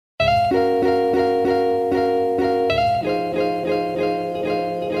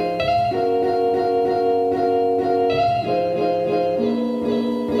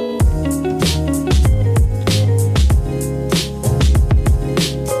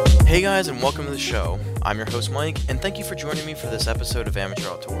Hey guys, and welcome to the show. I'm your host Mike, and thank you for joining me for this episode of Amateur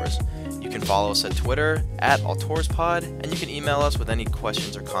Outdoors. You can follow us at Twitter @AuteursPod, and you can email us with any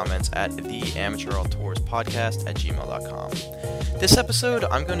questions or comments at theamateurautdoorspodcast@gmail.com. This episode,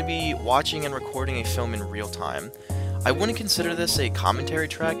 I'm going to be watching and recording a film in real time. I wouldn't consider this a commentary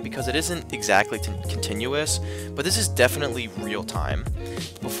track because it isn't exactly continuous, but this is definitely real time.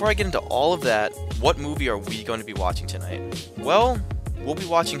 Before I get into all of that, what movie are we going to be watching tonight? Well, we'll be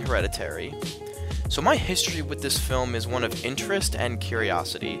watching Hereditary. So my history with this film is one of interest and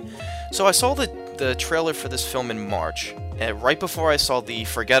curiosity. So I saw the trailer for this film in March, right before I saw the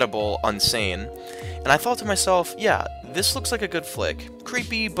forgettable Unsane, and I thought to myself, yeah, this looks like a good flick.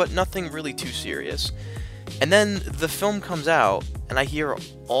 Creepy, but nothing really too serious. And then the film comes out, and I hear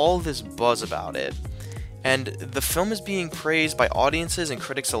all this buzz about it. And the film is being praised by audiences and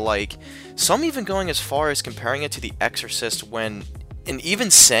critics alike, some even going as far as comparing it to The Exorcist and even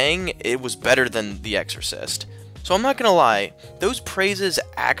saying it was better than The Exorcist. So I'm not gonna lie, those praises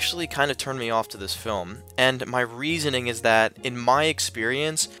actually kind of turned me off to this film, and my reasoning is that, in my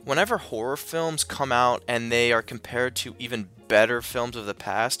experience, whenever horror films come out and they are compared to even better films of the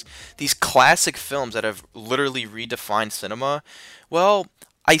past, these classic films that have literally redefined cinema, well,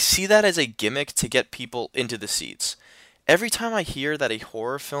 I see that as a gimmick to get people into the seats. Every time I hear that a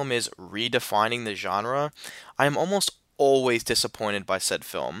horror film is redefining the genre, I am almost always disappointed by said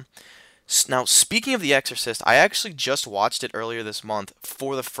film. Now, speaking of The Exorcist, I actually just watched it earlier this month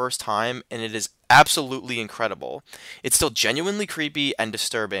for the first time, and it is absolutely incredible. It's still genuinely creepy and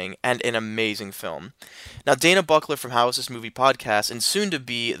disturbing, and an amazing film. Now, Dana Buckler from How Is This Movie Podcast, and soon to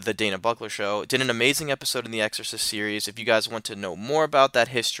be The Dana Buckler Show, did an amazing episode in the Exorcist series. If you guys want to know more about that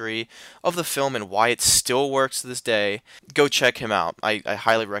history of the film and why it still works to this day, go check him out. I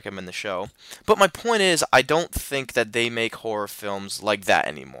highly recommend the show. But my point is, I don't think that they make horror films like that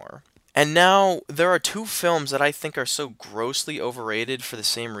anymore. And now, there are two films that I think are so grossly overrated for the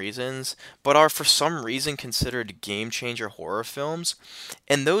same reasons, but are for some reason considered game-changer horror films,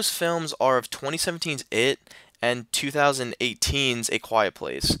 and those films are of 2017's It and 2018's A Quiet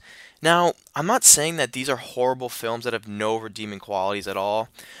Place. Now, I'm not saying that these are horrible films that have no redeeming qualities at all,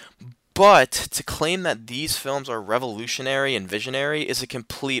 but to claim that these films are revolutionary and visionary is a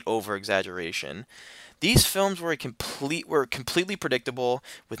complete over-exaggeration. These films were completely predictable,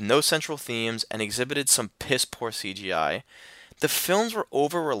 with no central themes, and exhibited some piss-poor CGI. The films were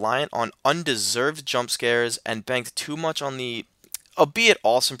over-reliant on undeserved jump scares and banked too much on the, albeit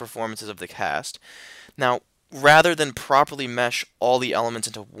awesome, performances of the cast. Now, rather than properly mesh all the elements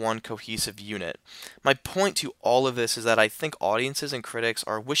into one cohesive unit. My point to all of this is that I think audiences and critics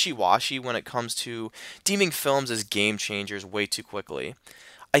are wishy-washy when it comes to deeming films as game changers way too quickly.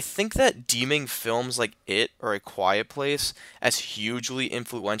 I think that deeming films like It or A Quiet Place as hugely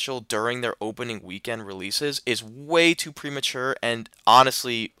influential during their opening weekend releases is way too premature and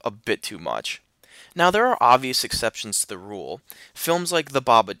honestly a bit too much. Now, there are obvious exceptions to the rule. Films like The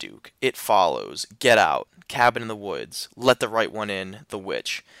Babadook, It Follows, Get Out, Cabin in the Woods, Let the Right One In, The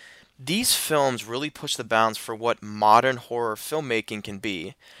Witch. These films really push the bounds for what modern horror filmmaking can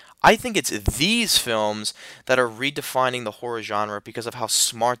be. I think it's these films that are redefining the horror genre because of how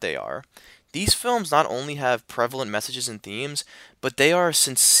smart they are. These films not only have prevalent messages and themes, but they are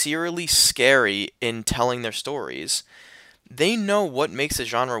sincerely scary in telling their stories. They know what makes the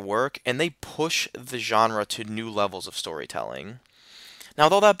genre work, and they push the genre to new levels of storytelling. Now,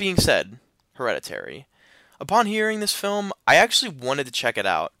 with all that being said, Hereditary. Upon hearing this film, I actually wanted to check it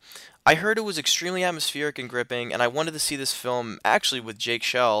out. I heard it was extremely atmospheric and gripping, and I wanted to see this film actually with Jake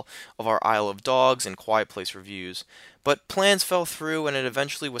Shell of our Isle of Dogs and Quiet Place reviews, but plans fell through and it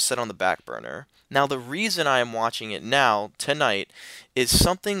eventually was set on the back burner. Now, the reason I am watching it now, tonight, is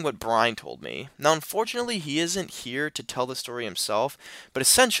something what Brian told me. Now, unfortunately, he isn't here to tell the story himself, but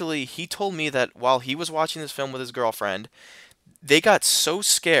essentially, he told me that while he was watching this film with his girlfriend, they got so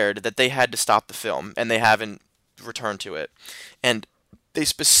scared that they had to stop the film, and they haven't returned to it. And they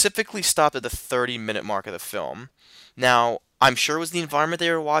specifically stopped at the 30-minute mark of the film. Now, I'm sure it was the environment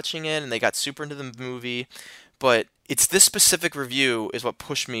they were watching in, and they got super into the movie, but it's this specific review is what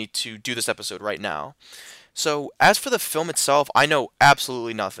pushed me to do this episode right now. So, as for the film itself, I know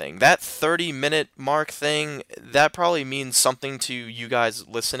absolutely nothing. That 30-minute mark thing, that probably means something to you guys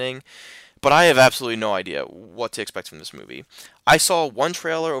listening, but I have absolutely no idea what to expect from this movie. I saw one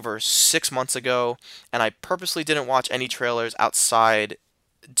trailer over 6 months ago, and I purposely didn't watch any trailers outside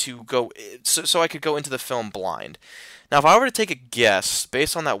to go so I could go into the film blind. Now, if I were to take a guess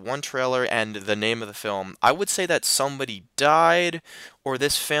based on that one trailer and the name of the film, I would say that somebody died or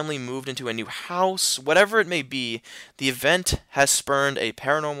this family moved into a new house. Whatever it may be, the event has spurned a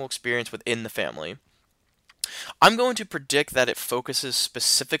paranormal experience within the family. I'm going to predict that it focuses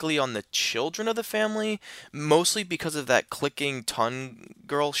specifically on the children of the family, mostly because of that clicking tongue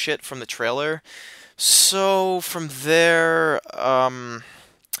girl shit from the trailer. So from there, I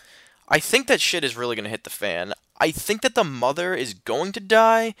think that shit is really going to hit the fan. I think that the mother is going to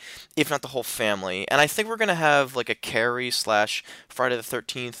die, if not the whole family. And I think we're going to have like a Carrie slash Friday the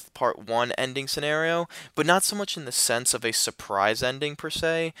 13th Part 1 ending scenario, but not so much in the sense of a surprise ending per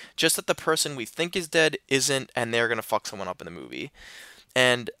se, just that the person we think is dead isn't, and they're going to fuck someone up in the movie.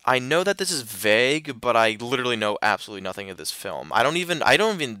 And I know that this is vague, but I literally know absolutely nothing of this film. I haven't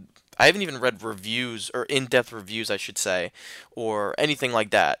even read reviews or in-depth reviews, I should say, or anything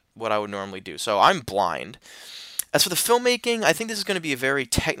like that, what I would normally do. So I'm blind. As for the filmmaking, I think this is going to be a very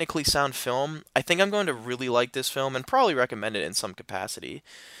technically sound film. I think I'm going to really like this film and probably recommend it in some capacity.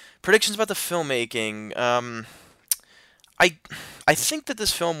 Predictions about the filmmaking. I I think that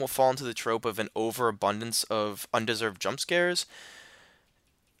this film will fall into the trope of an overabundance of undeserved jump scares,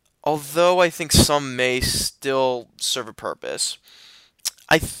 although I think some may still serve a purpose.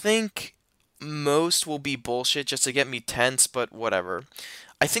 I think most will be bullshit just to get me tense, but whatever.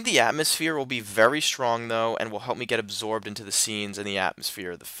 I think the atmosphere will be very strong though, and will help me get absorbed into the scenes and the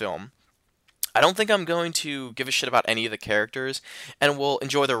atmosphere of the film. I don't think I'm going to give a shit about any of the characters, and will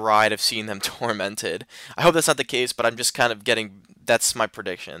enjoy the ride of seeing them tormented. I hope that's not the case, but I'm just kind of getting. That's my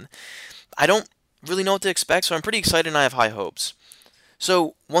prediction. I don't really know what to expect, so I'm pretty excited and I have high hopes.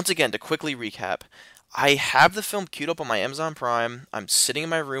 So, once again, to quickly recap, I have the film queued up on my Amazon Prime. I'm sitting in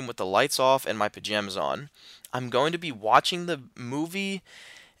my room with the lights off and my pajamas on. I'm going to be watching the movie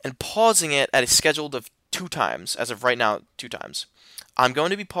and pausing it at a scheduled of 2 times, as of right now, 2 times. I'm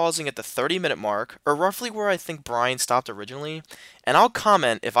going to be pausing at the 30-minute mark, or roughly where I think Brian stopped originally, and I'll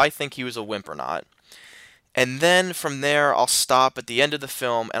comment if I think he was a wimp or not. And then from there, I'll stop at the end of the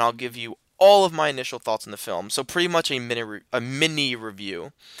film and I'll give you all of my initial thoughts on the film. So pretty much a mini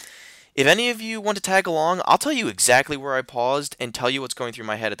review. If any of you want to tag along, I'll tell you exactly where I paused and tell you what's going through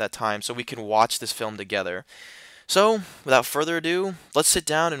my head at that time so we can watch this film together. So, without further ado, let's sit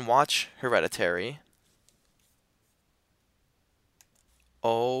down and watch Hereditary.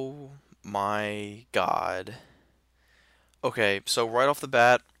 Oh my god. Okay, so right off the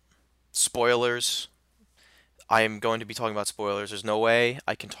bat, spoilers. I am going to be talking about spoilers. There's no way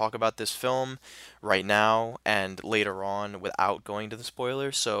I can talk about this film right now and later on without going to the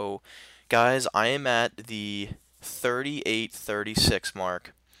spoilers. So, guys, I am at the 38:36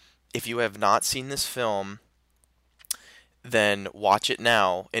 mark. If you have not seen this film, then watch it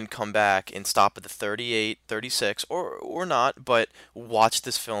now and come back and stop at the 38:36 or not, but watch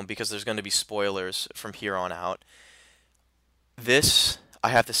this film because there's going to be spoilers from here on out. This, I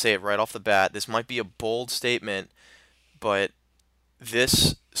have to say it right off the bat, this might be a bold statement, but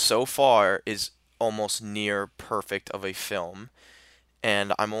this so far is almost near perfect of a film,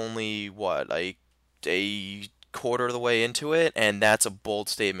 and I'm only what like a quarter of the way into it, and that's a bold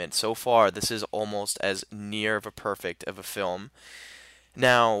statement. So far, this is almost as near of a perfect of a film.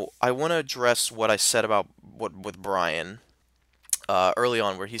 Now, I want to address what I said about what with Brian early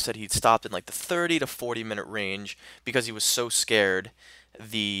on, where he said he'd stopped in like the 30 to 40 minute range because he was so scared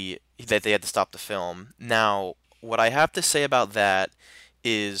that they had to stop the film. Now, what I have to say about that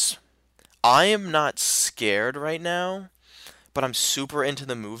is I am not scared right now, but I'm super into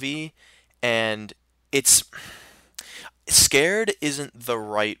the movie, and it's scared isn't the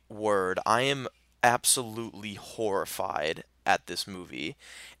right word. I am absolutely horrified at this movie,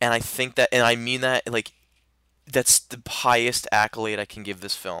 and I think that, and I mean that like that's the highest accolade I can give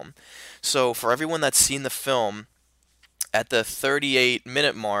this film. So for everyone that's seen the film, at the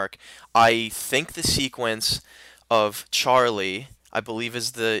 38-minute mark, I think the sequence of Charlie, I believe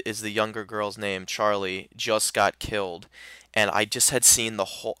is the younger girl's name, Charlie, just got killed, and I just had seen the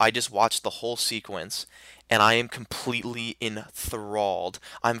whole. I just watched the whole sequence, and I am completely enthralled.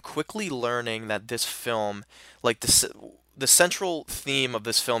 I'm quickly learning that this film, like the central theme of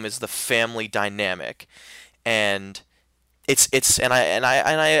this film is the family dynamic, and it's and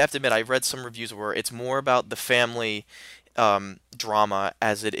I have to admit I read some reviews where it's more about the family drama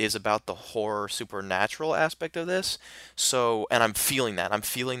as it is about the horror supernatural aspect of this. So, and I'm feeling that. I'm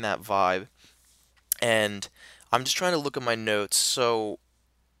feeling that vibe. And I'm just trying to look at my notes. So,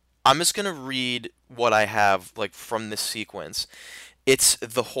 I'm just going to read what I have like from this sequence. It's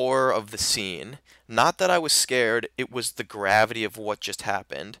the horror of the scene. Not that I was scared, it was the gravity of what just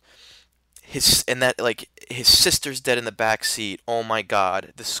happened. His and that like his sister's dead in the back seat. Oh my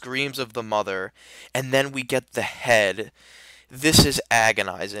God, the screams of the mother, and then we get the head. This is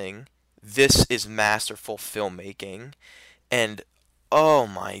agonizing. This is masterful filmmaking. And oh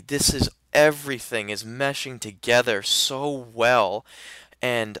my, this is everything is meshing together so well.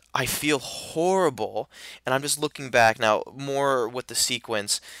 And I feel horrible. And I'm just looking back now, more with the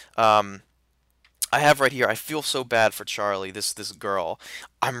sequence. Um, I have right here. I feel so bad for Charlie, this girl.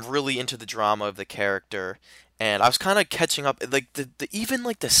 I'm really into the drama of the character, and I was kind of catching up. Like the even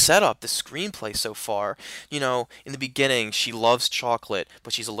like the setup, the screenplay so far. In the beginning, she loves chocolate,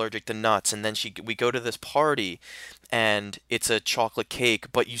 but she's allergic to nuts, and then we go to this party, and it's a chocolate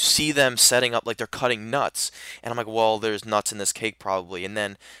cake, but you see them setting up like they're cutting nuts, and I'm like, well, there's nuts in this cake probably, and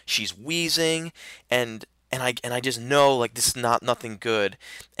then she's wheezing, and and I just know like this is not nothing good,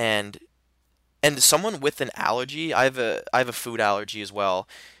 and someone with an allergy, I have a food allergy as well.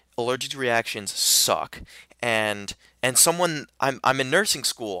 Allergic reactions suck. And someone I'm in nursing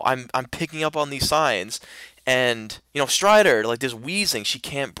school. I'm picking up on these signs, and Strider, like, there's wheezing, she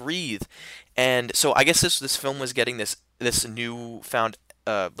can't breathe. And so I guess this film was getting this newfound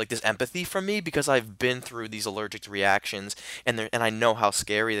like this empathy from me because I've been through these allergic reactions, and I know how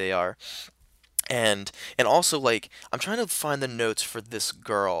scary they are. And also, like, I'm trying to find the notes for this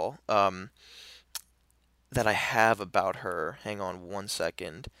girl. That I have about her. Hang on one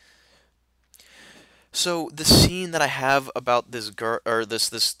second. So the scene that I have about this girl, or this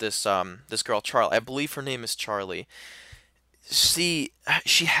girl Charlie, I believe her name is Charlie. See,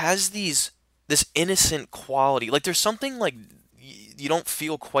 she has this innocent quality. Like, there's something like you don't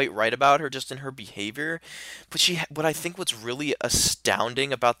feel quite right about her just in her behavior, but what I think what's really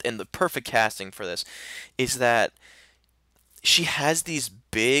astounding about, and the perfect casting for this, is that she has these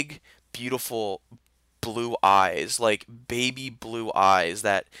big, beautiful blue eyes, like baby blue eyes,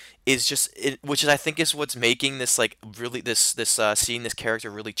 that is which is, I think, is what's making this, like, really, seeing this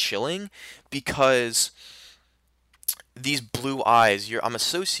character really chilling, because these blue eyes I'm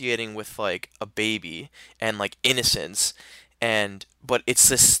associating with like a baby and like innocence, and but it's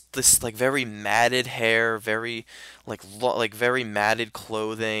this like very matted hair, very like very matted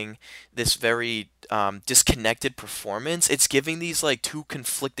clothing, this very disconnected performance. It's giving these like two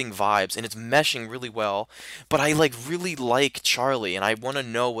conflicting vibes, and it's meshing really well. But I like really like Charlie, and I want to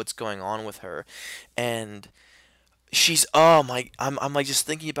know what's going on with her, and she's, oh my, I'm like just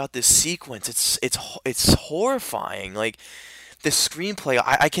thinking about this sequence. It's horrifying. Like, the screenplay,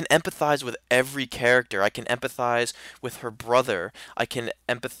 I can empathize with every character. I can empathize with her brother. I can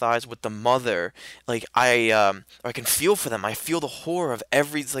empathize with the mother. Like, I can feel for them. I feel the horror of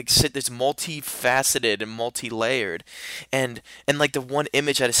every, like, it's multifaceted and multi-layered, and like the one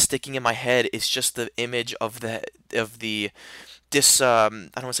image that is sticking in my head is just the image of the I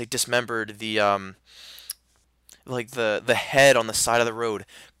don't want to say dismembered, like the head on the side of the road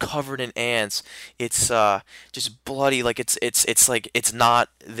covered in ants. It's just bloody. Like, it's like it's not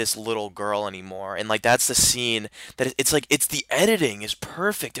this little girl anymore, and like that's the scene that it's like, it's the editing is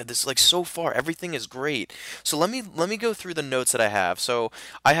perfect, and this, like, so far everything is great. So let me go through the notes that I have. So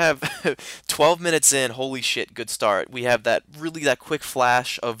I have 12 minutes in, holy shit, good start. We have that quick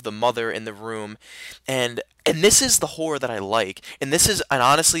flash of the mother in the room, and this is the horror that I like. And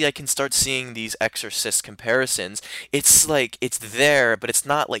honestly, I can start seeing these Exorcist comparisons. It's like, it's there, but it's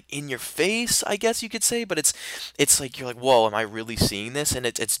not like in your face, I guess you could say, but it's like, you're like, whoa, am I really seeing this? And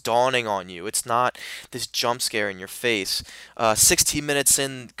it's dawning on you. It's not this jump scare in your face. 16 minutes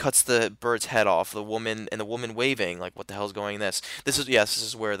in, cuts the bird's head off, the woman waving, like, what the hell's going this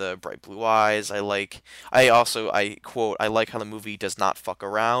is where the bright blue eyes, I quote, I like how the movie does not fuck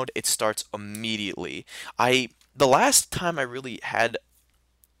around. It starts immediately. The last time I really had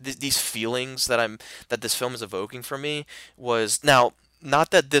these feelings that this film is evoking for me was, now,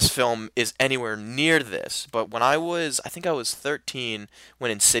 not that this film is anywhere near this, but I think I was 13 when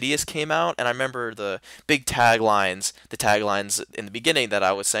Insidious came out, and I remember the taglines in the beginning that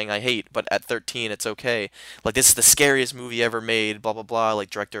I was saying I hate, but at 13 it's okay. Like, this is the scariest movie ever made, blah blah blah, like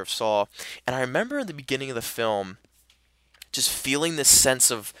director of Saw. And I remember in the beginning of the film just feeling this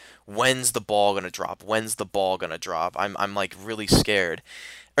sense of, when's the ball gonna drop? When's the ball gonna drop? I'm like really scared,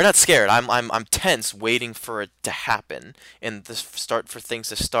 or not scared. I'm tense, waiting for it to happen and for things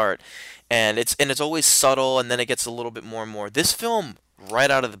to start. And it's always subtle, and then it gets a little bit more and more. This film, right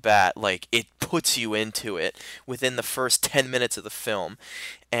out of the bat, like, it puts you into it within the first 10 minutes of the film,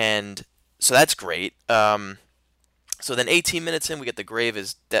 and so that's great. So then 18 minutes in, we get the grave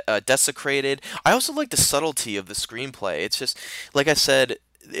is desecrated. I also like the subtlety of the screenplay. It's just, like I said,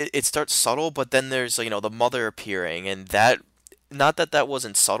 it starts subtle, but then there's, the mother appearing, and that, not that that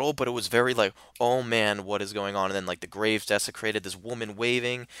wasn't subtle, but it was very like, oh man, what is going on? And then like the grave's desecrated, this woman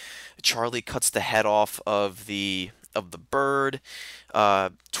waving. Charlie cuts the head off of the bird.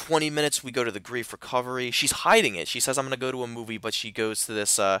 20 minutes, we go to the grief recovery. She's hiding it. She says, I'm going to go to a movie, but she goes to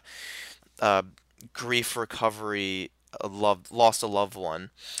this uh, grief recovery, lost a loved one.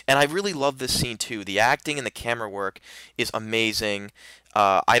 And I really love this scene too. The acting and the camera work is amazing.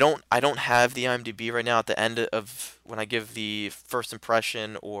 I don't have the IMDb right now. At the end of when I give the first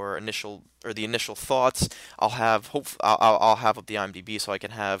impression or the initial thoughts, I'll have up the IMDb so I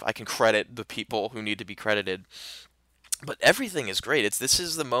can credit the people who need to be credited. But everything is great. This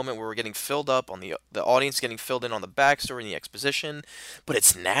is the moment where we're getting filled up on the audience getting filled in on the backstory and the exposition, but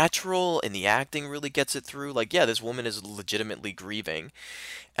it's natural and the acting really gets it through. Like, yeah, this woman is legitimately grieving.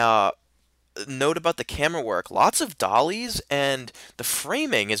 Uh, Note about the camera work: lots of dollies, and the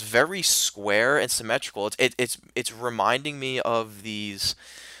framing is very square and symmetrical. It's reminding me of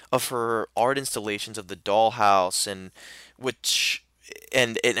her art installations of the dollhouse, which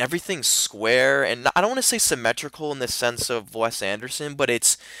and everything's square, and I don't want to say symmetrical in the sense of Wes Anderson, but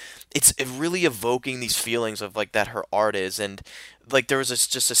it's really evoking these feelings of like that her art is. And like there was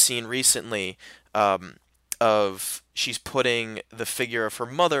just a scene recently, um, of she's putting the figure of her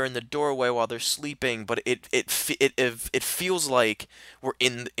mother in the doorway while they're sleeping, but it feels like we're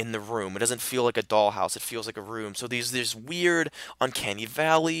in the room. It doesn't feel like a dollhouse. It feels like a room. So these weird uncanny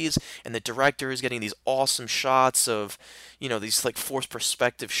valleys, and the director is getting these awesome shots of, these like forced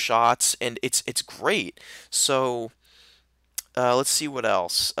perspective shots, and it's great. So let's see what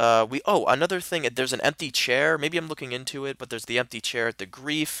else. Another thing. There's an empty chair. Maybe I'm looking into it, but there's the empty chair at the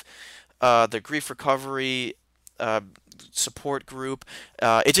grief recovery uh, support group.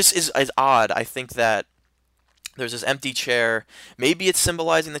 It just is odd. I think that there's this empty chair. Maybe it's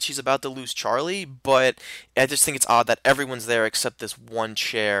symbolizing that she's about to lose Charlie, but I just think it's odd that everyone's there except this one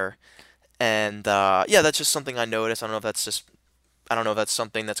chair. And yeah, that's just something I noticed. I don't know if that's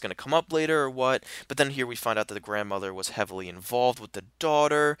something that's going to come up later or what, but then here we find out that the grandmother was heavily involved with the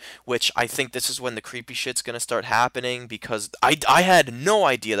daughter, which I think this is when the creepy shit's going to start happening, because I had no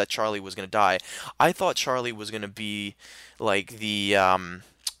idea that Charlie was going to die. I thought Charlie was going to be like the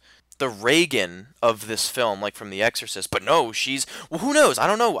Reagan of this film, like from The Exorcist, but no, well, who knows? I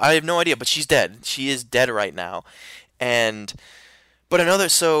don't know. I have no idea, but she's dead. She is dead right now. And but another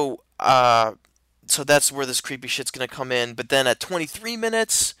so that's where this creepy shit's gonna come in. But then at 23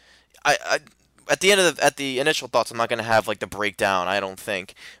 minutes, I at the end of at the initial thoughts, I'm not gonna have like the breakdown. I don't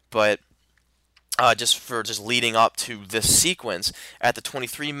think, but just leading up to this sequence, at the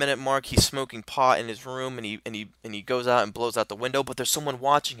 23-minute mark, he's smoking pot in his room, and he goes out and blows out the window. But there's someone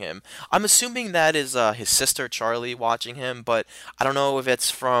watching him. I'm assuming that is his sister Charlie watching him, but I don't know if it's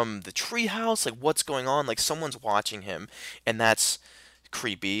from the treehouse. Like, what's going on? Like, someone's watching him, and that's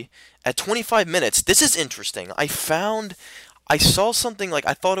creepy. At 25 minutes, this is interesting. I saw something, like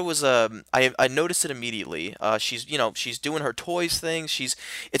I thought it was I noticed it immediately. She's doing her toys thing.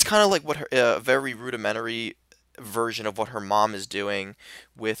 It's kind of like what her very rudimentary version of what her mom is doing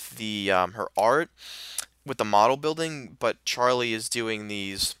with the her art with the model building, but Charlie is doing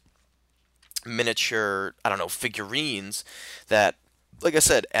these miniature, I don't know, figurines that, like I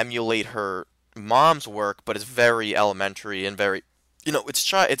said, emulate her mom's work, but it's very elementary and very,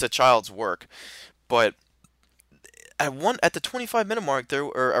 it's a child's work. But at the 25-minute mark, there,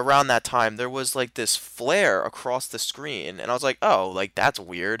 or around that time, there was like this flare across the screen, and I was like, oh, like that's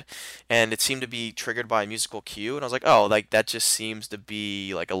weird. And it seemed to be triggered by a musical cue, and I was like, oh, like that just seems to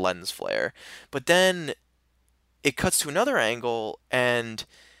be like a lens flare. But then it cuts to another angle, and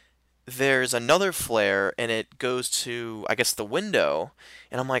there's another flare, and it goes to, I guess, the window.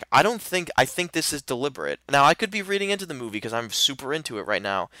 And I'm like, I think this is deliberate. Now I could be reading into the movie because I'm super into it right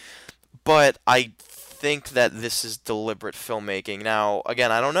now, but I think that this is deliberate filmmaking. Now,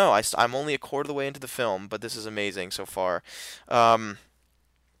 again, I don't know. I'm only a quarter of the way into the film, but this is amazing so far. Um,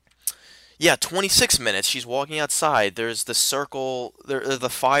 yeah, 26 minutes. She's walking outside. There's the circle, the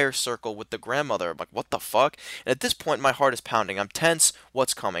fire circle with the grandmother. I'm like, what the fuck? And at this point, my heart is pounding. I'm tense.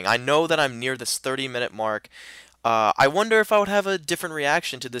 What's coming? I know that I'm near this 30-minute mark. I wonder if I would have a different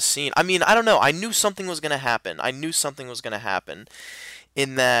reaction to this scene. I mean, I don't know. I knew something was gonna happen. I knew something was gonna happen.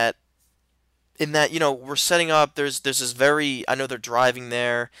 In that we're setting up, there's this very, I know they're driving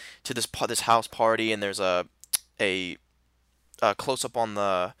there to this house party, and there's a, close up on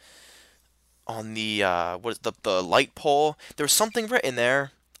the what is the light pole. There was something written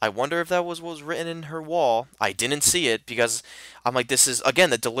there. I wonder if that was what was written in her wall. I didn't see it because I'm like, this is,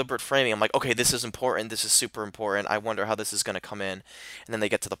 again, the deliberate framing. I'm like, okay, this is important. This is super important. I wonder how this is going to come in. And then they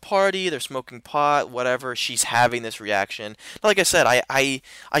get to the party. They're smoking pot, whatever. She's having this reaction. Like I said, I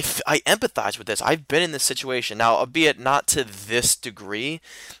empathize with this. I've been in this situation. Now, albeit not to this degree,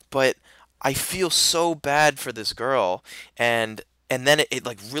 but I feel so bad for this girl. And then it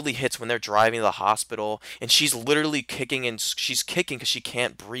like really hits when they're driving to the hospital and she's literally kicking and she's kicking because she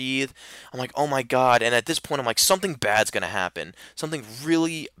can't breathe. I'm like, oh my god. And at this point I'm like, something bad's gonna happen. Something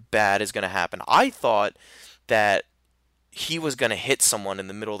really bad is gonna happen. I thought that he was gonna hit someone in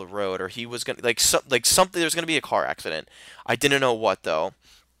the middle of the road, or he was gonna like something, there's gonna be a car accident. I didn't know what though.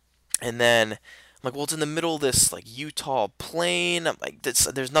 And then I'm like, well, it's in the middle of this like Utah plain. I'm like,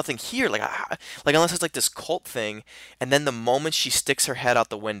 there's nothing here. Like unless it's like this cult thing. And then the moment she sticks her head out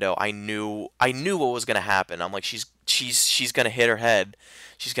the window, I knew what was gonna happen. I'm like, she's gonna hit her head.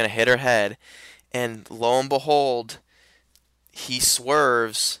 She's gonna hit her head. And lo and behold, he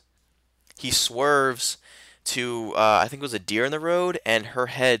swerves. He swerves to I think it was a deer in the road, and her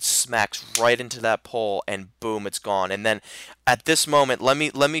head smacks right into that pole, and boom, it's gone. And then at this moment, let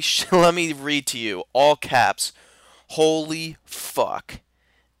me read to you all caps. Holy fuck!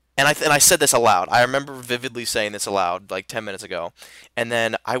 And I said this aloud. I remember vividly saying this aloud like 10 minutes ago. And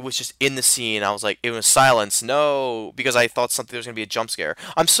then I was just in the scene. I was like, it was silence. No, because I thought something there was gonna be a jump scare.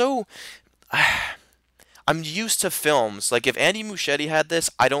 I'm used to films. Like if Andy Muschietti had this,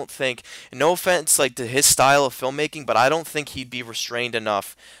 I don't think, no offense like to his style of filmmaking, but I don't think he'd be restrained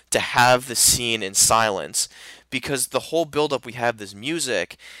enough to have the scene in silence, because the whole build up we have this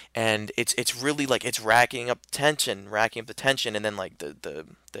music, and it's really like it's racking up the tension, and then like the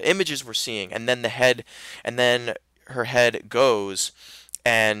images we're seeing, and then the head, and then her head goes,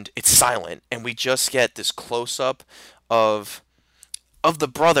 and it's silent, and we just get this close up of the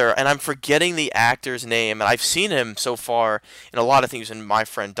brother, and I'm forgetting the actor's name, and I've seen him so far in a lot of things, in My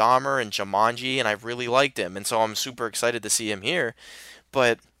Friend Dahmer and Jumanji, and I really liked him, and so I'm super excited to see him here.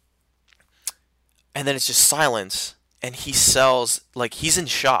 But and then it's just silence, and he sells like he's in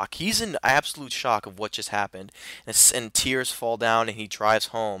shock. He's in absolute shock of what just happened, and tears fall down, and he drives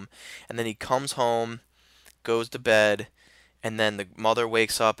home, and then he comes home, goes to bed, and then the mother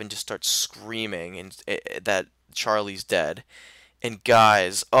wakes up and just starts screaming and that Charlie's dead. And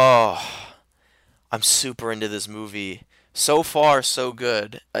guys, oh, I'm super into this movie. So far, so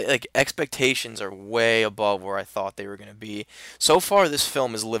good. Like expectations are way above where I thought they were gonna be. So far, this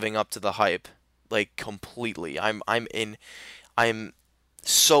film is living up to the hype, like completely. I'm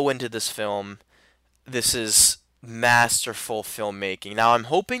so into this film. This is masterful filmmaking. Now, I'm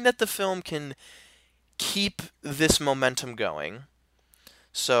hoping that the film can keep this momentum going.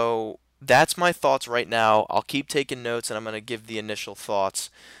 So that's my thoughts right now. I'll keep taking notes and I'm gonna give the initial thoughts.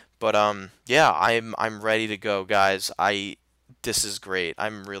 But yeah, I'm ready to go, guys. This is great.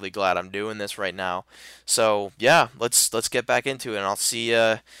 I'm really glad I'm doing this right now. So yeah, let's get back into it, and I'll see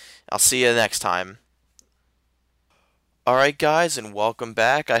you next time. All right, guys, and welcome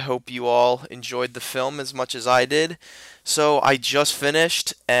back. I hope you all enjoyed the film as much as I did. So I just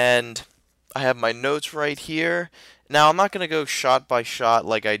finished, and I have my notes right here. Now, I'm not going to go shot by shot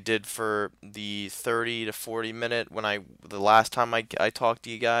like I did for the 30 to 40 minute the last time I talked to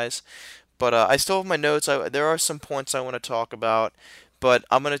you guys. But I still have my notes. There are some points I want to talk about, but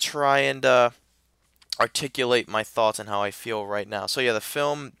I'm going to try and articulate my thoughts and how I feel right now. So yeah, the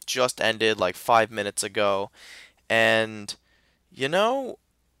film just ended like 5 minutes ago, and you know,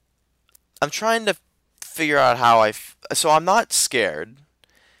 I'm trying to figure out so I'm not scared.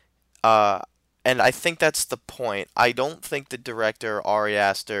 Uh, and I think that's the point. I don't think the director, Ari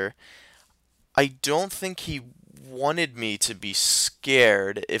Aster, I don't think he wanted me to be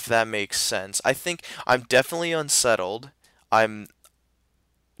scared, if that makes sense. I think I'm definitely unsettled. I'm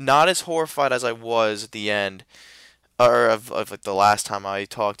not as horrified as I was at the end, or of like the last time I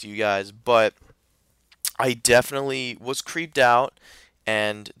talked to you guys, but I definitely was creeped out,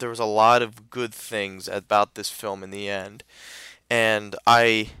 and there was a lot of good things about this film in the end. And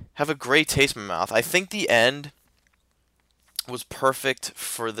I have a great taste in my mouth. I think the end was perfect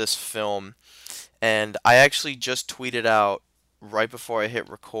for this film, and I actually just tweeted out right before I hit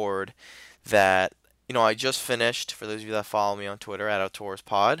record that I just finished. For those of you that follow me on Twitter at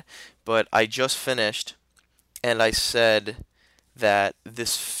OutdoorsPod, but I just finished, and I said that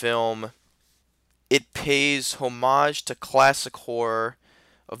this film, it pays homage to classic horror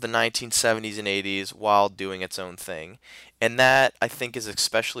of the 1970s and 80s while doing its own thing. And that, I think, is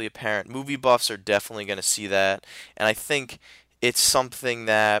especially apparent. Movie buffs are definitely going to see that. And I think it's something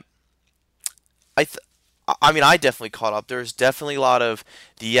that I th- I mean, I definitely caught up. There's definitely a lot of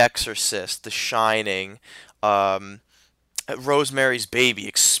The Exorcist, The Shining, um, Rosemary's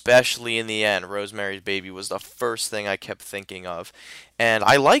Baby, especially in the end. Rosemary's Baby was the first thing I kept thinking of, and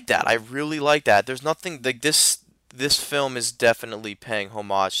I like that. I really like that. There's nothing like this. This film is definitely paying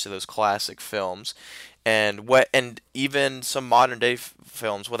homage to those classic films, and even some modern day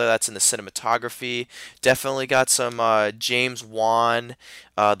films, whether that's in the cinematography, definitely got some James Wan,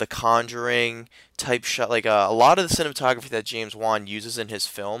 The Conjuring type shot. Like a lot of the cinematography that James Wan uses in his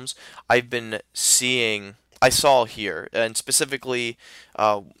films, I've been seeing. I saw here, and specifically,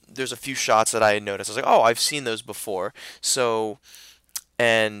 there's a few shots that I noticed. I was like, "Oh, I've seen those before." So,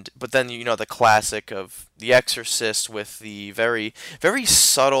 but then the classic of The Exorcist with the very very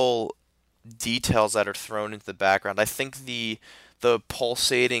subtle details that are thrown into the background. I think the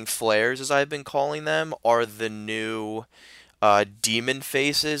pulsating flares, as I've been calling them, are the new demon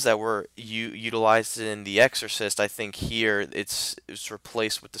faces that were utilized in The Exorcist. I think here it's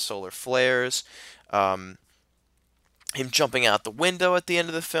replaced with the solar flares. Um, Him jumping out the window at the end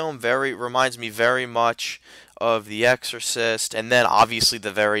of the film very reminds me very much of The Exorcist, and then obviously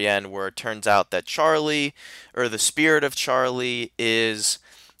the very end where it turns out that Charlie, or the spirit of Charlie, she's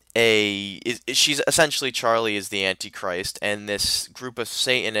essentially Charlie is the Antichrist, and this group of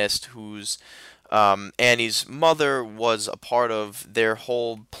Satanists whose Annie's mother was a part of, their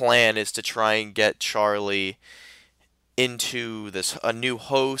whole plan is to try and get Charlie into this a new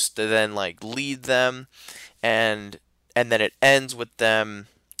host to then like lead them, and then it ends with them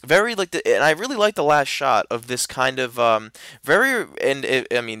very like and I really like the last shot of this kind of very,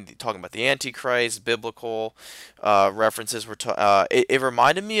 I mean, talking about the Antichrist, biblical references it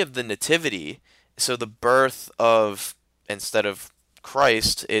reminded me of the Nativity. So the birth of, instead of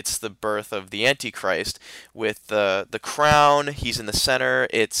Christ, it's the birth of the Antichrist with the crown. He's in the center.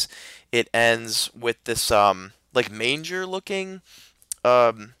 It ends with this like manger looking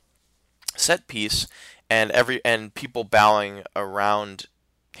um set piece, and people bowing around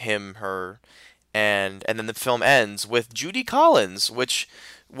him, her, and then the film ends with Judy Collins, which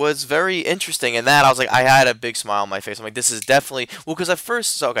was very interesting. And that, I was like, I had a big smile on my face. I'm like, this is definitely, well, because at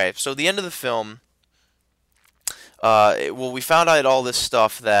first, so, okay, so the end of the film, well, we found out all this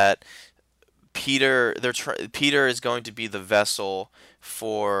stuff that Peter is going to be the vessel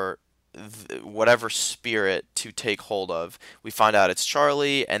for whatever spirit to take hold of. We find out it's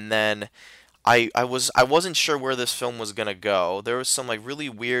Charlie, and then I wasn't sure where this film was gonna go. There was some like really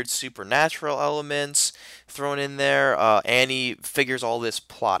weird supernatural elements thrown in there. Annie figures all this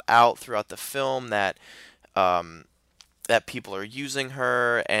plot out throughout the film um, that people are using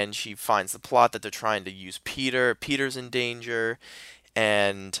her, and she finds the plot that they're trying to use Peter. Peter's in danger,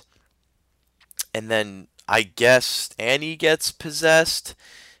 and then I guess Annie gets possessed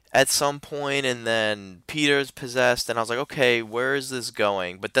at some point, and then Peter's possessed, and I was like, okay, where is this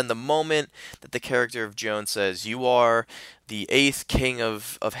going? But then the moment that the character of Joan says, "You are the eighth king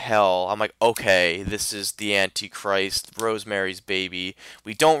of hell," I'm like, okay, this is the Antichrist, Rosemary's Baby.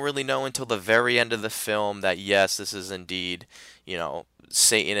 We don't really know until the very end of the film that, yes, this is indeed,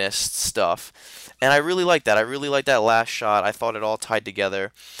 Satanist stuff. And I really like that. I really like that last shot. I thought it all tied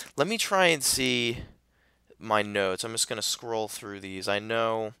together. Let me try and see my notes. I'm just going to scroll through these. I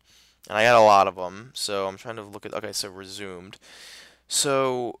know, and I got a lot of them, so I'm trying to look at, okay, so resumed.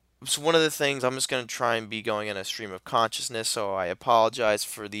 So one of the things, I'm just going to try and be going in a stream of consciousness, so I apologize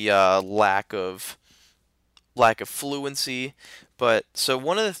for the lack of fluency. But so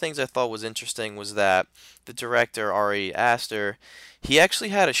one of the things I thought was interesting was that the director, Ari Aster, he actually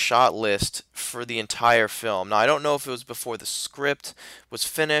had a shot list for the entire film. Now, I don't know if it was before the script was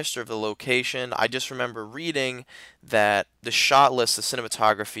finished or the location. I just remember reading that the shot list, the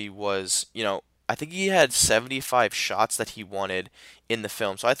cinematography was, I think he had 75 shots that he wanted in the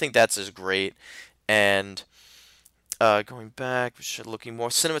film. So I think that's just great. And going back, looking more,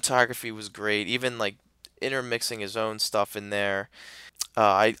 cinematography was great. Even like intermixing his own stuff in there.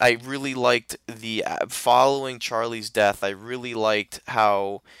 I really liked the following Charlie's death. I really liked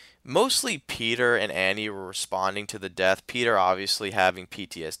how mostly Peter and Annie were responding to the death. Peter obviously having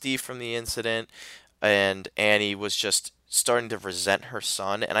PTSD from the incident, and Annie was just starting to resent her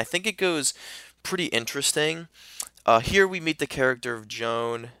son. And I think it goes pretty interesting. Here we meet the character of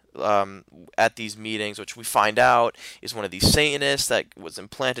Joan at these meetings, which we find out is one of these Satanists that was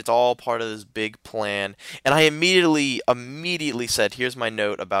implanted. It's all part of this big plan. And I immediately said, here's my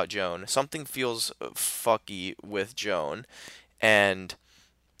note about Joan. Something feels fucky with Joan. And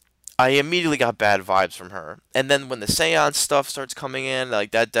I immediately got bad vibes from her. And then when the seance stuff starts coming in,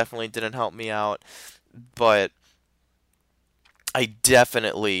 like that definitely didn't help me out. But I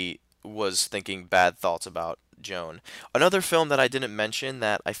definitely was thinking bad thoughts about Joan. Another film that I didn't mention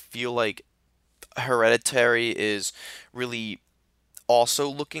that I feel like Hereditary is really also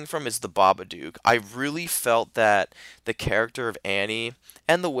looking from is the Babadook. I really felt that the character of Annie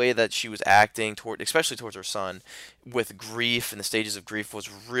and the way that she was acting toward, especially towards her son, with grief and the stages of grief was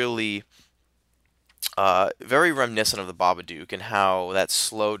really very reminiscent of the Babadook and how that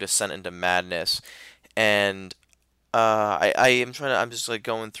slow descent into madness. And I am trying to. I'm just like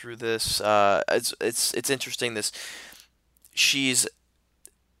going through this. It's interesting. She's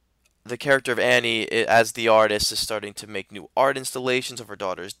the character of Annie as the artist is starting to make new art installations of her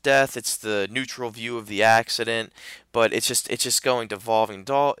daughter's death. It's the neutral view of the accident, but it's just going devolving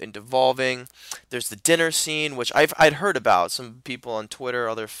and devolving. There's the dinner scene, which I'd heard about. Some people on Twitter,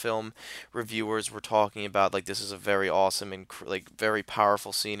 other film reviewers were talking about like this is a very awesome and like very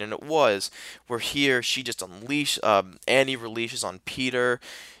powerful scene, and it was. Where here she just Annie releases on Peter,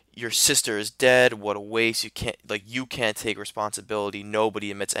 your sister is dead. What a waste. You can't take responsibility. Nobody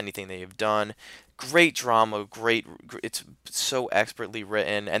admits anything they have done. Great drama, it's so expertly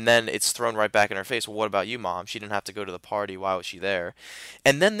written, and then it's thrown right back in her face. Well, what about you, mom? She didn't have to go to the party. Why was she there?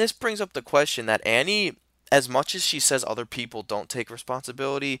 And then this brings up the question that Annie, as much as she says other people don't take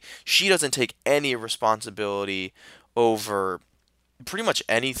responsibility, she doesn't take any responsibility over pretty much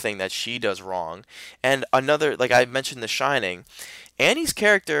anything that she does wrong. And another, like I mentioned, The Shining, Annie's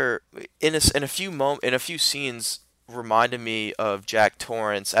character in a few scenes reminded me of Jack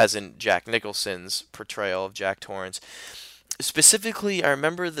Torrance, as in Jack Nicholson's portrayal of Jack Torrance. Specifically, I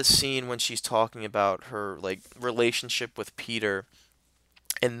remember the scene when she's talking about her like relationship with Peter,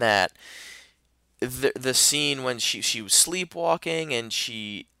 in that the scene when she was sleepwalking and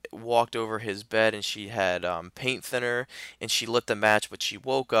she walked over his bed and she had paint thinner and she lit the match, but she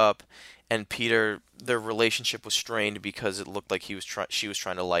woke up and Peter, their relationship was strained because it looked like she was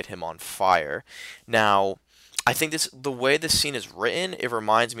trying to light him on fire. Now, I think the way this scene is written, it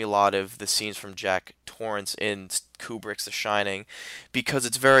reminds me a lot of the scenes from Jack Torrance in Kubrick's The Shining, because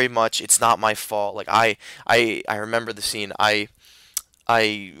it's very much it's not my fault. Like I remember the scene.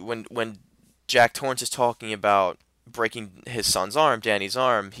 When Jack Torrance is talking about breaking his son's arm, Danny's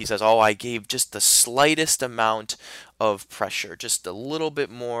arm, he says, "Oh, I gave just the slightest amount of pressure, just a little bit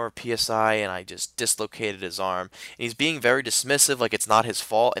more psi, and I just dislocated his arm." And he's being very dismissive, like it's not his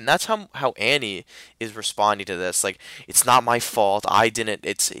fault. And that's how Annie is responding to this. Like, it's not my fault. I didn't.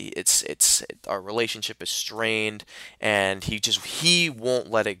 Our relationship is strained, and he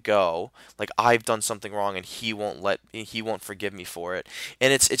won't let it go. Like, I've done something wrong, and he won't forgive me for it.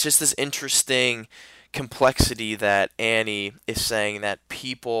 And it's just this interesting complexity that Annie is saying that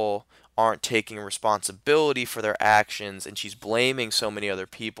people aren't taking responsibility for their actions, and she's blaming so many other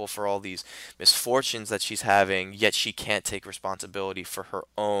people for all these misfortunes that she's having, yet she can't take responsibility for her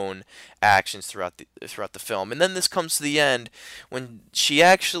own actions throughout the film. And then this comes to the end when she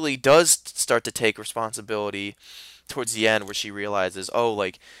actually does start to take responsibility towards the end, where she realizes, oh,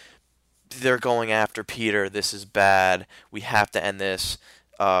 like, they're going after Peter, this is bad, we have to end this.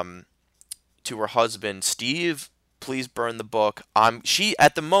 To her husband, Steve, please burn the book. She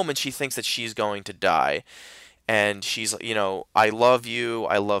at the moment she thinks that she's going to die, and she's, I love you,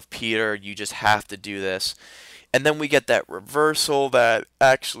 I love Peter, you just have to do this. And then we get that reversal that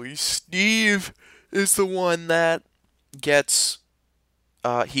actually Steve is the one that gets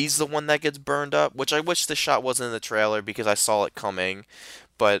he's the one that gets burned up, which I wish the shot wasn't in the trailer because I saw it coming,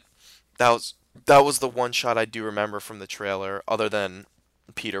 but that was the one shot I do remember from the trailer, other than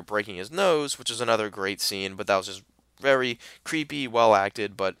Peter breaking his nose, which is another great scene, but that was just very creepy, well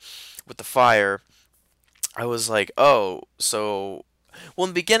acted. But with the fire, I was like, oh, so. Well, in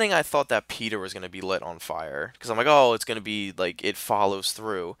the beginning, I thought that Peter was going to be lit on fire, because I'm like, oh, it's going to be like it follows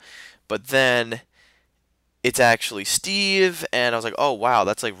through. But then it's actually Steve, and I was like, oh, wow,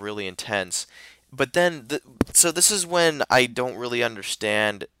 that's like really intense. But then, so this is when I don't really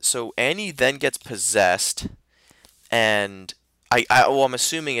understand. So Annie then gets possessed, and well, I'm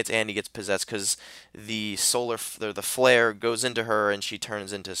assuming it's Andy gets possessed because the flare goes into her and she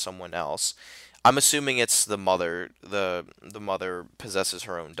turns into someone else. I'm assuming it's the mother. The mother possesses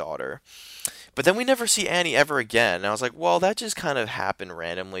her own daughter. But then we never see Annie ever again. And I was like, well, that just kind of happened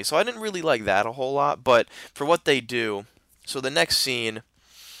randomly. So I didn't really like that a whole lot. But for what they do, so the next scene,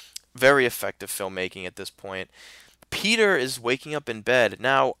 very effective filmmaking at this point. Peter is waking up in bed.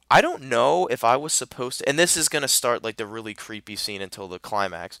 Now, I don't know if I was supposed to, and this is going to start like the really creepy scene until the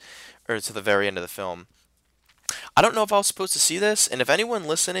climax, or to the very end of the film. I don't know if I was supposed to see this, and if anyone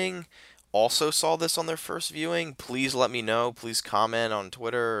listening also saw this on their first viewing, please let me know. Please comment on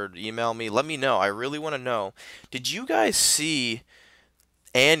Twitter or email me. Let me know. I really want to know. Did you guys see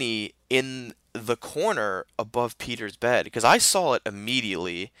Annie in the corner above Peter's bed because I saw it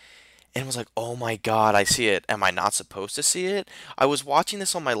immediately and was like, "Oh my God, I see it. Am I not supposed to see it?" I was watching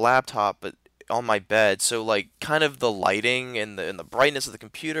this on my laptop, but on my bed, so like kind of the lighting and the brightness of the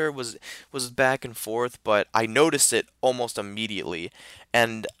computer was back and forth, but I noticed it almost immediately.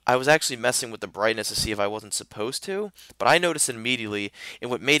 And I was actually messing with the brightness to see if I wasn't supposed to, but I noticed it immediately.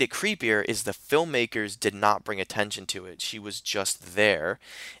 And what made it creepier is the filmmakers did not bring attention to it. She was just there.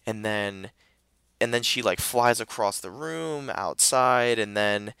 And then she like flies across the room outside, and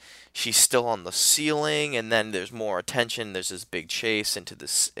then she's still on the ceiling, and then there's more attention. There's this big chase into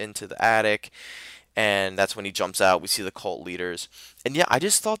the attic, and that's when he jumps out. We see the cult leaders. And yeah, I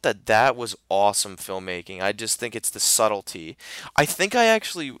just thought that that was awesome filmmaking. I just think it's the subtlety. I think I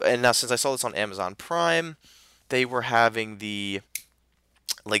actually, and now since I saw this on Amazon Prime, they were having the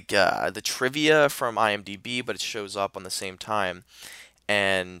trivia from IMDb, but it shows up on the same time.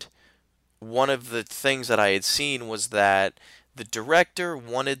 And one of the things that I had seen was that the director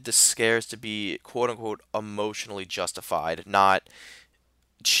wanted the scares to be quote unquote emotionally justified, not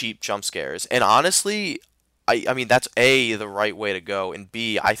cheap jump scares. And honestly, I mean that's A, the right way to go, and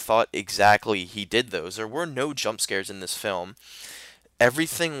B, I thought exactly he did those. There were no jump scares in this film.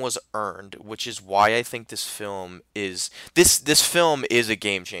 Everything was earned, which is why I think this film is a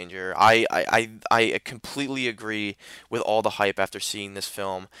game changer. I completely agree with all the hype after seeing this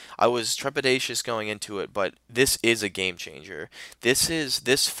film. I was trepidatious going into it, but this is a game changer.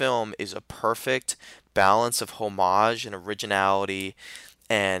 This film is a perfect balance of homage and originality,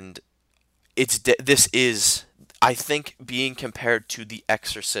 and this is, I think, being compared to The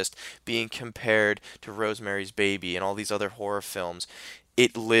Exorcist, being compared to Rosemary's Baby and all these other horror films,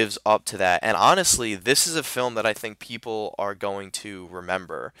 it lives up to that. And honestly, this is a film that I think people are going to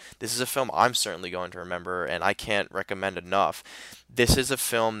remember. This is a film I'm certainly going to remember, and I can't recommend enough. This is a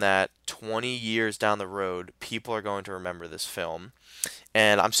film that 20 years down the road, people are going to remember this film.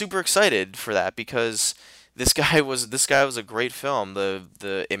 And I'm super excited for that because this guy was a great film.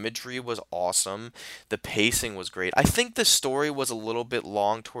 The imagery was awesome. The pacing was great. I think the story was a little bit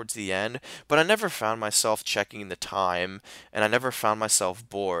long towards the end, but I never found myself checking the time, and I never found myself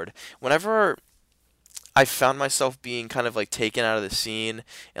bored. Whenever I found myself being kind of like taken out of the scene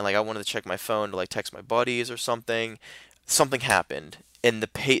and like I wanted to check my phone to like text my buddies or something, something happened. And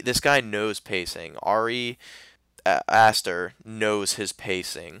this guy knows pacing. Ari Aster knows his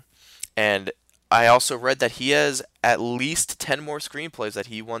pacing. And I also read that he has at least 10 more screenplays that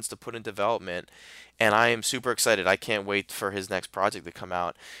he wants to put in development, and I am super excited. I can't wait for his next project to come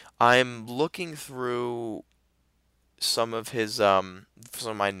out. I'm looking through some of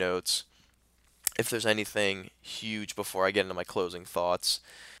my notes if there's anything huge before I get into my closing thoughts.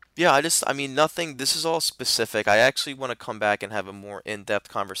 Yeah, I mean, nothing. This is all specific. I actually want to come back and have a more in-depth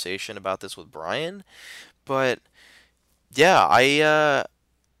conversation about this with Brian, but yeah,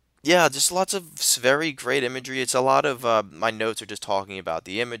 yeah, just lots of very great imagery. It's a lot of my notes are just talking about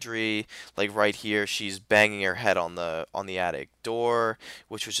the imagery. Like right here, she's banging her head on the attic door,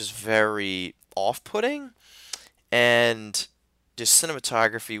 which was just very off-putting. And just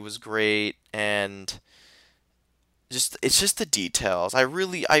cinematography was great, and just it's just the details. I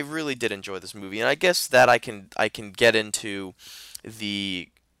really did enjoy this movie, and I guess that I can get into the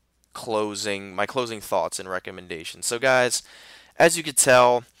my closing thoughts and recommendations. So guys, as you could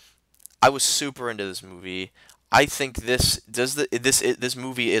tell, I was super into this movie. I think this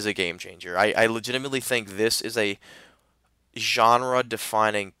movie is a game changer. I legitimately think this is a genre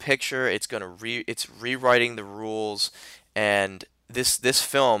defining picture. It's rewriting the rules, and this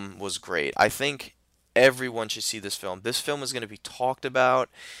film was great. I think everyone should see this film. This film is going to be talked about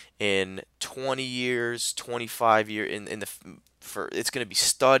in 20 years, 25 years in the for it's going to be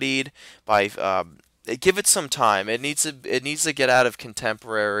studied by give it some time. It needs to get out of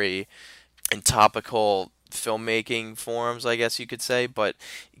contemporary and topical filmmaking forms, I guess you could say, but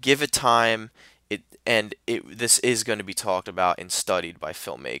give it time. This is going to be talked about and studied by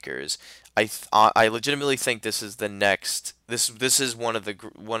filmmakers. I legitimately think this is the next this is one of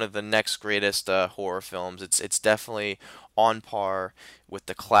the next greatest horror films. It's definitely on par with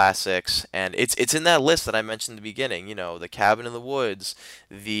the classics, and it's in that list that I mentioned in the beginning. You know, The Cabin in the Woods,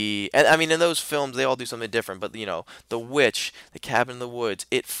 and I mean in those films they all do something different, but you know, The Witch, The Cabin in the Woods,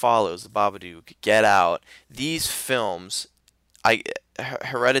 It Follows, The Babadook, Get Out. These films, I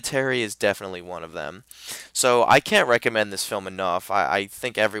Hereditary is definitely one of them. So I can't recommend this film enough. I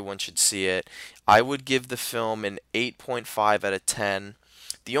think everyone should see it. I would give the film an 8.5 out of 10.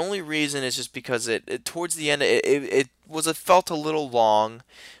 The only reason is just because it towards the end it felt a little long,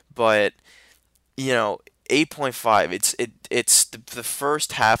 but you know 8.5. It's the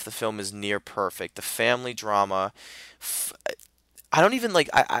first half of the film is near perfect. The family drama. f- I don't even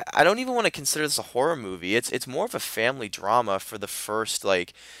I don't even want to consider this a horror movie. It's more of a family drama for the first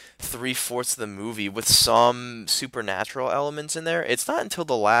like three-fourths of the movie with some supernatural elements in there. It's not until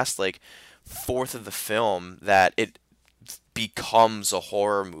the last like fourth of the film that it becomes a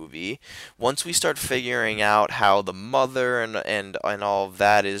horror movie. Once we start figuring out how the mother and all of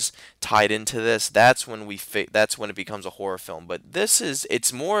that is tied into this, that's when that's when it becomes a horror film. But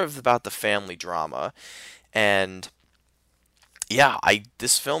it's more of about the family drama. And yeah, I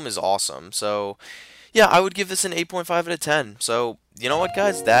this film is awesome. So yeah, I would give this an 8.5 out of 10. So, you know what,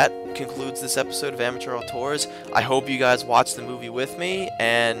 guys? That concludes this episode of Amateur Auteurs. I hope you guys watched the movie with me,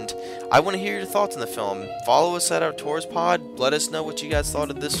 and I want to hear your thoughts on the film. Follow us at our Tours Pod. Let us know what you guys thought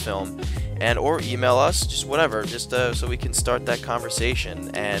of this film, and or email us, just whatever, just so we can start that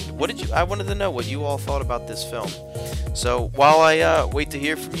conversation. And I wanted to know what you all thought about this film. So, while I wait to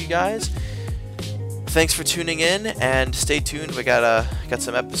hear from you guys, thanks for tuning in, and stay tuned. We got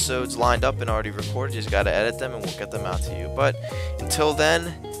some episodes lined up and already recorded. Just gotta edit them, and we'll get them out to you. But until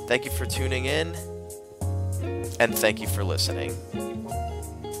then, thank you for tuning in, and thank you for listening.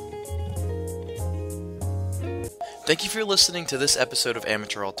 Thank you for listening to this episode of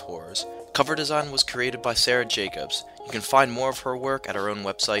Amateur Auteurs. Cover design was created by Sarah Jacobs. You can find more of her work at our own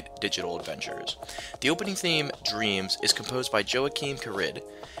website, Digital Adventures. The opening theme, Dreams, is composed by Joachim Carid.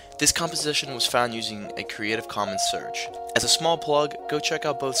 This composition was found using a Creative Commons search. As a small plug, go check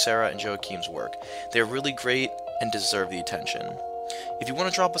out both Sarah and Joachim's work. They are really great and deserve the attention. If you want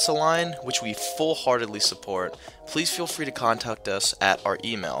to drop us a line, which we full-heartedly support, please feel free to contact us at our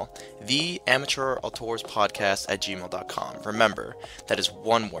email, theamateurauteurespodcast@gmail.com. Remember, that is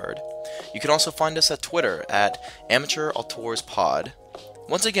one word. You can also find us at Twitter at amateurauteuspod.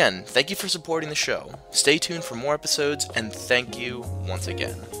 Once again, thank you for supporting the show. Stay tuned for more episodes, and thank you once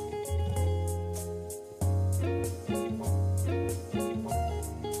again.